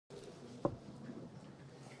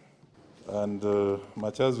And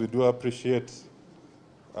much as we do appreciate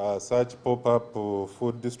such pop-up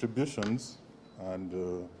food distributions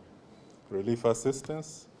and relief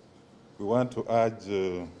assistance, we want to urge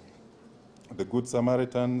the Good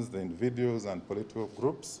Samaritans, the individuals and political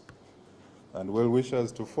groups, and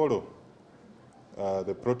well-wishers to follow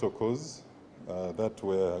the protocols that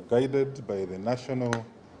were guided by the National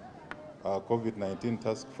COVID-19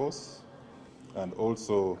 Task Force and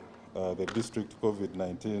also the District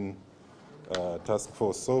COVID-19 Task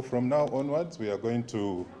Force. So from now onwards, we are going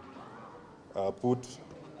to put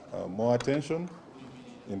more attention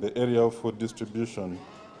in the area of food distribution,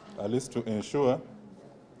 at least to ensure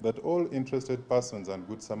that all interested persons and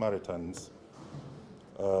Good Samaritans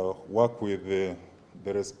work with the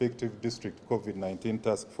respective district COVID-19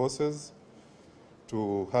 task forces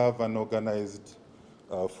to have an organized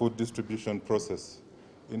food distribution process.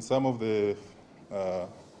 In some of the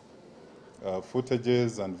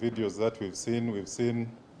footages and videos that we've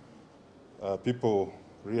seen people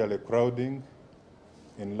really crowding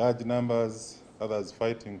in large numbers, others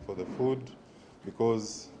fighting for the food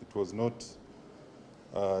because it was not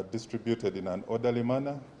distributed in an orderly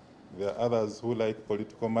manner. There are others who like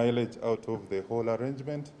political mileage out of the whole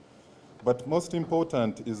arrangement. But most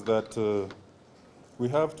important is that we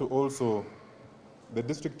have to also, the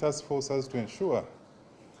district task force has to ensure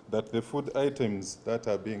that the food items that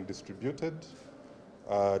are being distributed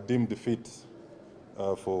are deemed fit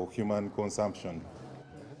for human consumption.